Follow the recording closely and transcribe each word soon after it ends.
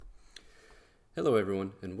Hello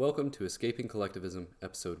everyone, and welcome to Escaping Collectivism,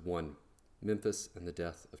 Episode 1, Memphis and the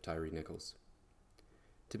Death of Tyre Nichols.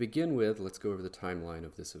 To begin with, let's go over the timeline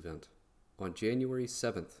of this event. On January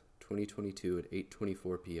 7th, 2022 at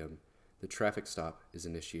 8:24 p.m., the traffic stop is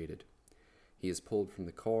initiated. He is pulled from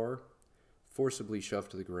the car, forcibly shoved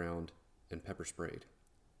to the ground, and pepper sprayed.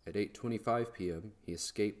 At 8:25 p.m., he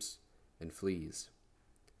escapes and flees.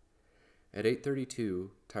 At 8:32,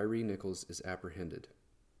 Tyre Nichols is apprehended.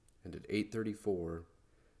 And at 8:34,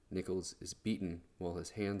 Nichols is beaten while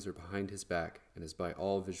his hands are behind his back and is by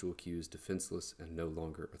all visual cues defenseless and no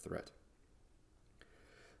longer a threat.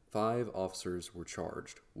 5 officers were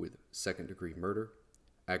charged with second-degree murder,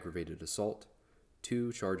 aggravated assault,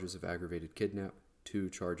 2 charges of aggravated kidnap,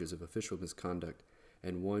 2 charges of official misconduct,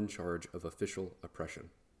 and 1 charge of official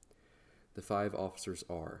oppression. The 5 officers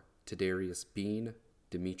are Tadarius Bean,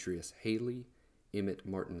 Demetrius Haley, Emmett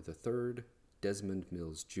Martin III, Desmond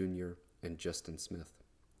Mills Jr., and Justin Smith.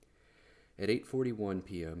 At 8:41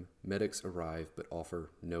 p.m., medics arrive but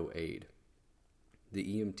offer no aid. The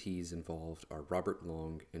EMTs involved are Robert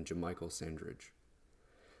Long and Jamichael Sandridge.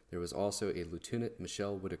 There was also a Lieutenant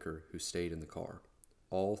Michelle Whitaker who stayed in the car.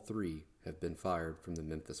 All 3 have been fired from the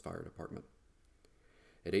Memphis Fire Department.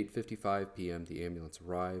 At 8:55 p.m., the ambulance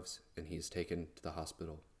arrives and he is taken to the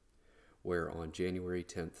hospital, where on January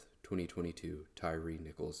 10th, 2022, Tyre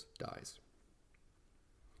Nichols dies.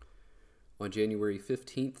 On January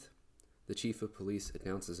 15th, the Chief of Police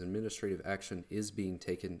announces administrative action is being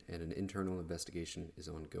taken and an internal investigation is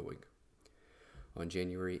ongoing. On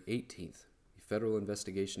January 18th, a federal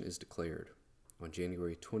investigation is declared. On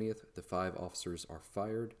January 20th, the 5 officers are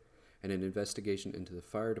fired and an investigation into the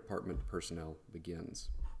fire department personnel begins.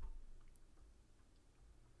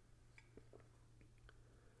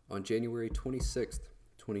 On January 26th,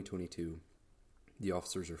 2022, the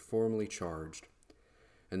officers are formally charged,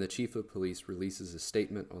 and the Chief of Police releases a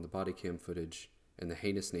statement on the body cam footage and the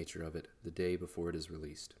heinous nature of it the day before it is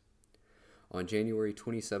released. On January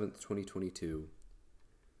 27th, 2022,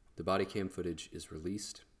 the body cam footage is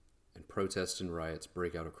released, and protests and riots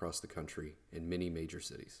break out across the country in many major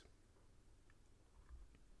cities.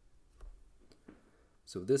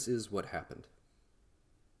 So this is what happened.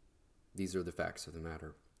 These are the facts of the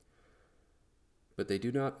matter. But they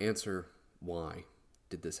do not answer why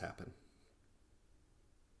did this happen.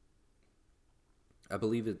 I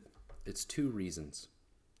believe it's 2 reasons.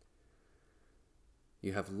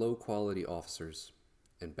 You have low-quality officers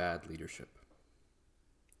and bad leadership.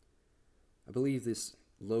 I believe this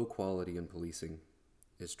low quality in policing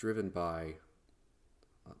is driven by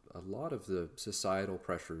a lot of the societal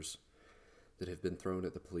pressures that have been thrown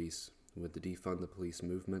at the police with the defund the police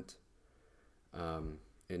movement.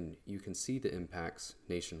 And you can see the impacts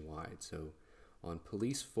nationwide. So on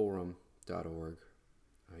policeforum.org,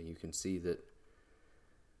 you can see that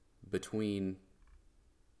between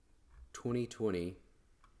 2020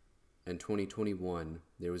 and 2021,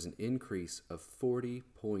 there was an increase of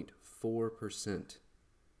 40.4%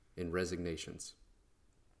 in resignations.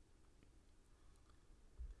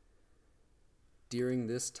 During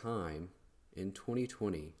this time, in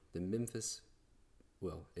 2020, in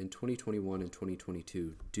 2021 and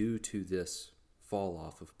 2022, due to this fall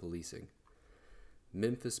off of policing,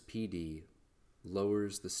 Memphis PD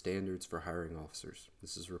lowers the standards for hiring officers.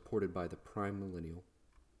 This is reported by the Prime Millennial,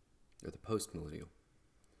 or the Post Millennial.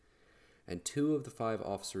 And 2 of the 5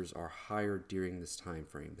 officers are hired during this time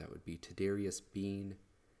frame. That would be Tadarius Bean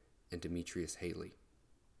and Demetrius Haley.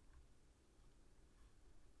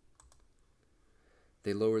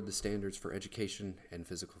 They lowered the standards for education and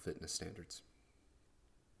physical fitness standards.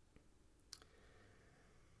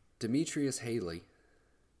 Demetrius Haley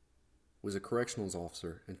was a corrections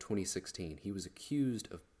officer in 2016. He was accused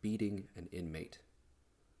of beating an inmate.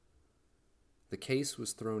 The case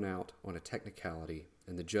was thrown out on a technicality,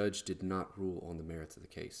 and the judge did not rule on the merits of the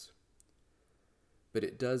case. But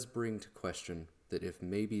it does bring to question that if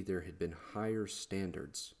maybe there had been higher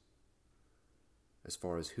standards as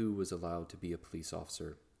far as who was allowed to be a police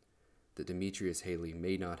officer, that Demetrius Haley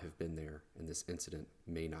may not have been there and this incident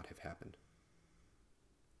may not have happened.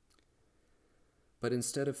 But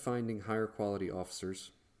instead of finding higher quality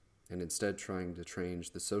officers, and instead trying to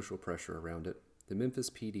change the social pressure around it, the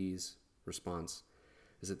Memphis PD's response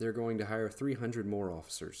is that they're going to hire 300 more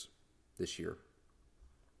officers this year.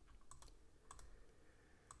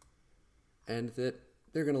 And that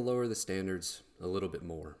they're going to lower the standards a little bit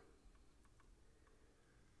more.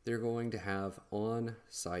 They're going to have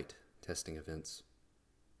on-site testing events.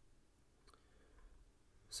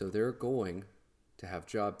 So they're going to have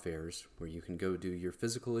job fairs where you can go do your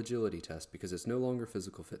physical agility test, because it's no longer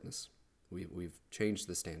physical fitness. We've changed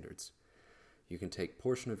the standards. You can take a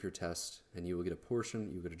portion of your test, and you will get a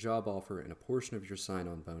job offer and a portion of your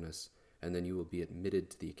sign-on bonus, and then you will be admitted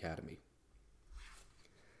to the academy.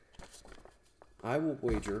 I will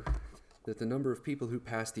wager that the number of people who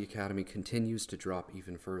pass the academy continues to drop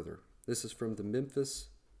even further. This is from the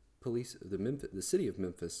City of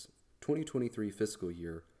Memphis 2023 fiscal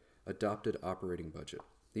year adopted operating budget.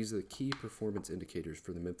 These are the key performance indicators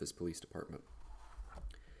for the Memphis Police Department.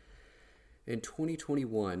 In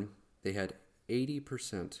 2021, they had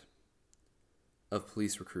 80% of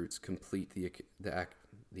police recruits complete the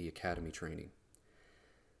academy training.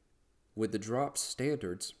 With the drop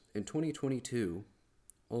standards, in 2022,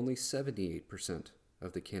 only 78%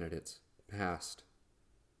 of the candidates passed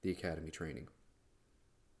the academy training.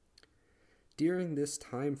 During this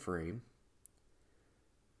time frame,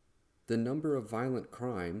 the number of violent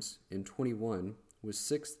crimes in 21 was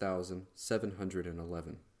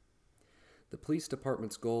 6,711. The police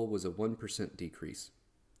department's goal was a 1% decrease.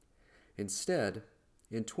 Instead,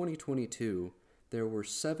 in 2022, there were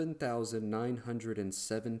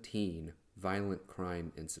 7,917 violent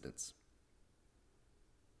crime incidents.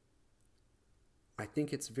 I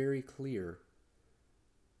think it's very clear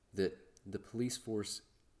that the police force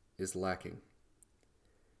is lacking.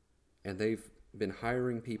 And they've been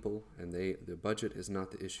hiring people, and the budget is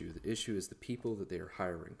not the issue. The issue is the people that they are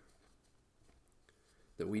hiring.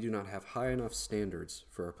 That we do not have high enough standards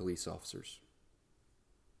for our police officers.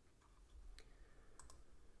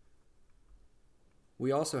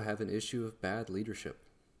 We also have an issue of bad leadership.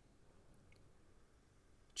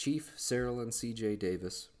 Chief Saralyn C.J.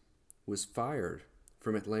 Davis was fired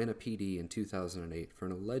from Atlanta PD in 2008 for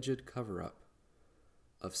an alleged cover-up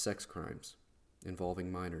of sex crimes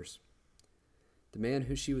involving minors. The man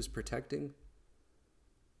who she was protecting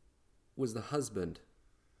was the husband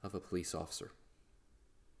of a police officer.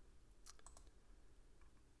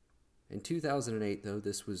 In 2008, though,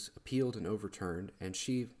 this was appealed and overturned, and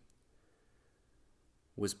she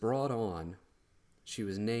was brought on. She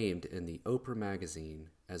was named in the Oprah magazine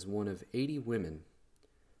as one of 80 women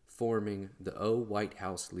forming the O White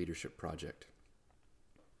House Leadership Project.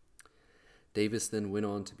 Davis then went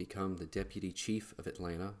on to become the Deputy Chief of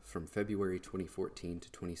Atlanta from February 2014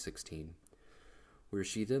 to 2016, where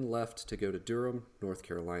she then left to go to Durham, North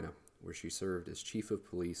Carolina, where she served as Chief of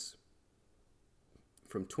Police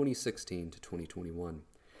from 2016 to 2021.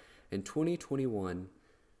 In 2021,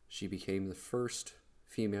 she became the first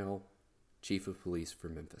female Chief of Police for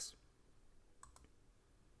Memphis.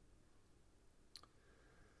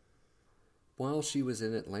 While she was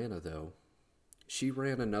in Atlanta, though, she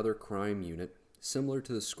ran another crime unit similar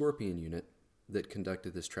to the Scorpion unit that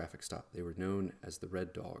conducted this traffic stop. They were known as the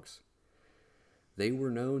Red Dogs. They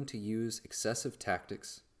were known to use excessive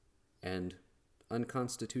tactics and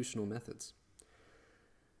unconstitutional methods.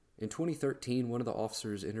 In 2013, one of the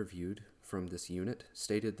officers interviewed from this unit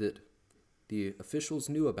stated that the officials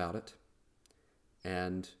knew about it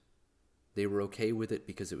and they were okay with it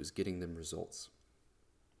because it was getting them results.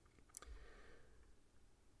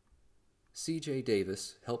 C.J.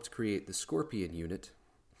 Davis helped create the Scorpion unit,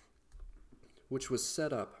 which was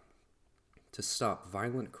set up to stop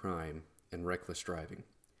violent crime and reckless driving.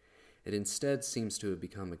 It instead seems to have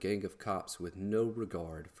become a gang of cops with no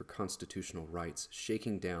regard for constitutional rights,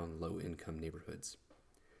 shaking down low-income neighborhoods.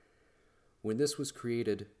 When this was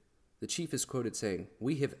created, the chief is quoted saying,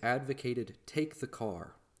 "We have advocated take the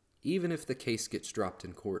car. Even if the case gets dropped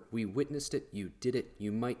in court, we witnessed it, you did it,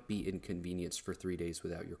 you might be inconvenienced for 3 days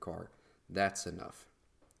without your car. That's enough."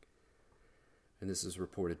 And this is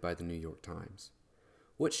reported by the New York Times.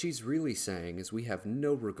 What she's really saying is we have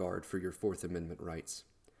no regard for your Fourth Amendment rights.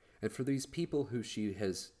 And for these people who she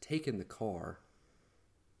has taken the car,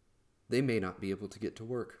 they may not be able to get to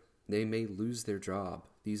work. They may lose their job.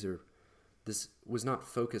 This was not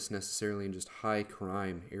focused necessarily in just high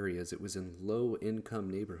crime areas. It was in low income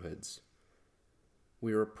neighborhoods.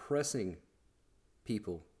 We are oppressing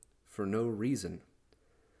people for no reason.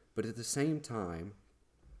 But at the same time,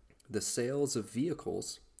 the sales of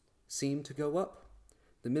vehicles seem to go up.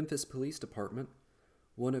 The Memphis Police Department,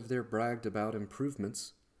 one of their bragged about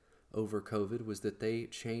improvements over COVID was that they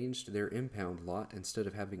changed their impound lot, instead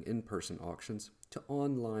of having in-person auctions, to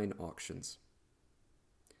online auctions.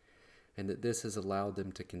 And that this has allowed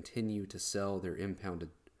them to continue to sell their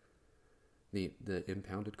impounded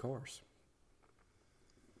cars.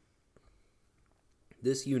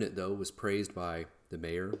 This unit, though, was praised by the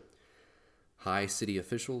mayor, high city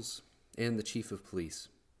officials, and the chief of police.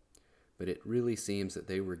 But it really seems that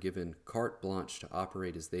they were given carte blanche to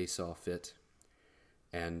operate as they saw fit,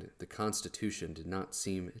 and the Constitution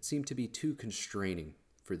seemed to be too constraining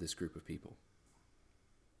for this group of people.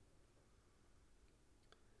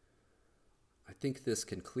 think this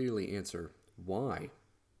can clearly answer why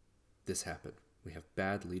this happened. We have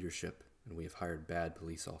bad leadership, and we have hired bad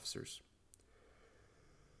police officers.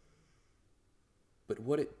 But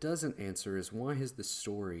what it doesn't answer is why has this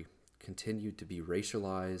story continued to be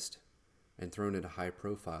racialized and thrown into high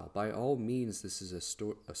profile? By all means, this is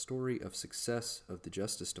a story of success of the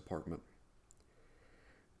Justice Department.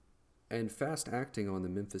 And fast acting on the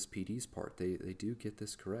Memphis PD's part, they do get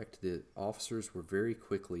this correct. The officers were very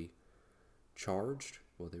quickly charged.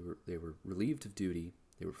 Well, they were relieved of duty,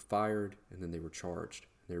 they were fired, and then they were charged.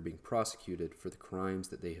 They were being prosecuted for the crimes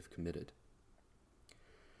that they have committed.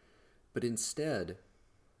 But instead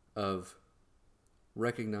of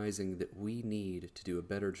recognizing that we need to do a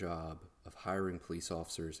better job of hiring police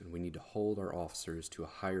officers and we need to hold our officers to a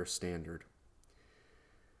higher standard,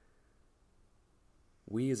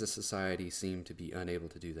 we as a society seem to be unable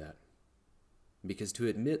to do that. Because to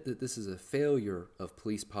admit that this is a failure of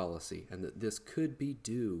police policy and that this could be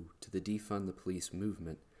due to the defund the police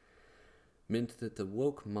movement meant that the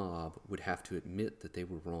woke mob would have to admit that they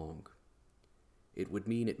were wrong. It would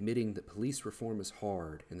mean admitting that police reform is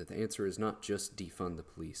hard and that the answer is not just defund the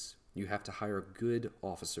police. You have to hire good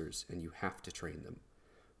officers and you have to train them.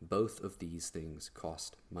 Both of these things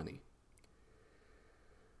cost money.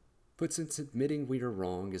 But since admitting we are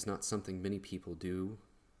wrong is not something many people do,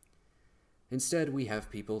 instead we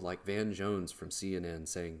have people like Van Jones from CNN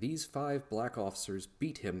saying these 5 black officers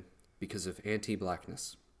beat him because of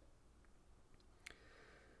anti-blackness.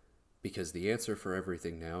 Because the answer for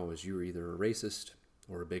everything now is you're either a racist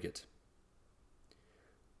or a bigot.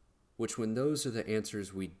 Which, when those are the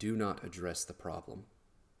answers, we do not address the problem.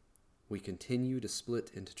 We continue to split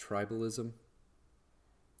into tribalism,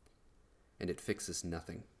 and it fixes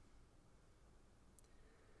nothing.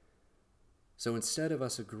 So instead of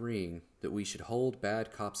us agreeing that we should hold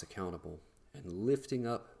bad cops accountable and lifting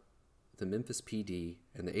up the Memphis PD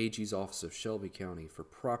and the AG's Office of Shelby County for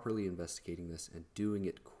properly investigating this and doing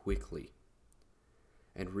it quickly,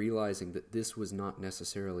 and realizing that this was not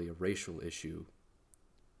necessarily a racial issue,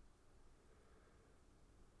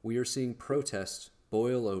 we are seeing protests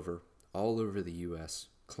boil over all over the U.S.,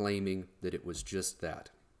 claiming that it was just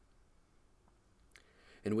that.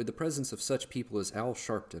 And with the presence of such people as Al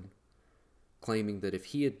Sharpton, claiming that if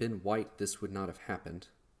he had been white, this would not have happened,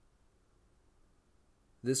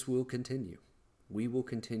 this will continue. We will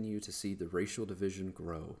continue to see the racial division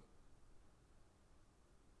grow.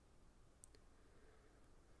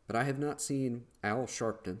 But I have not seen Al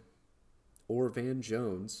Sharpton or Van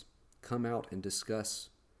Jones come out and discuss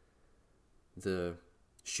the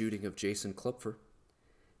shooting of Jason Klopfer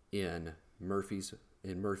in Murphy,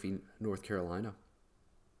 North Carolina.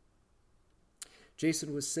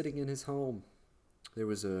 Jason was sitting in his home. There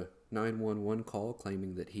was a 911 call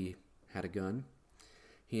claiming that he had a gun.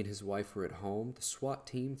 He and his wife were at home. The SWAT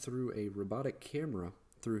team threw a robotic camera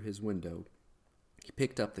through his window. He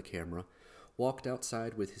picked up the camera, walked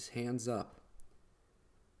outside with his hands up,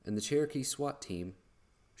 and the Cherokee SWAT team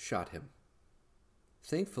shot him.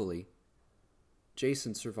 Thankfully,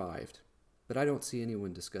 Jason survived, but I don't see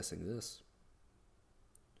anyone discussing this.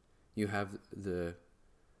 You have the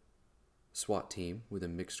SWAT team with a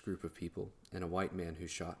mixed group of people and a white man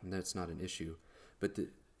who's shot, and that's not an issue. But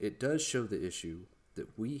it does show the issue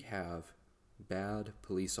that we have bad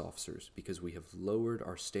police officers because we have lowered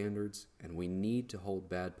our standards and we need to hold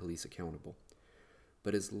bad police accountable.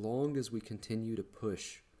 But as long as we continue to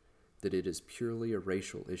push that it is purely a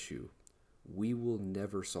racial issue, we will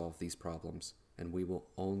never solve these problems and we will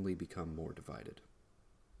only become more divided.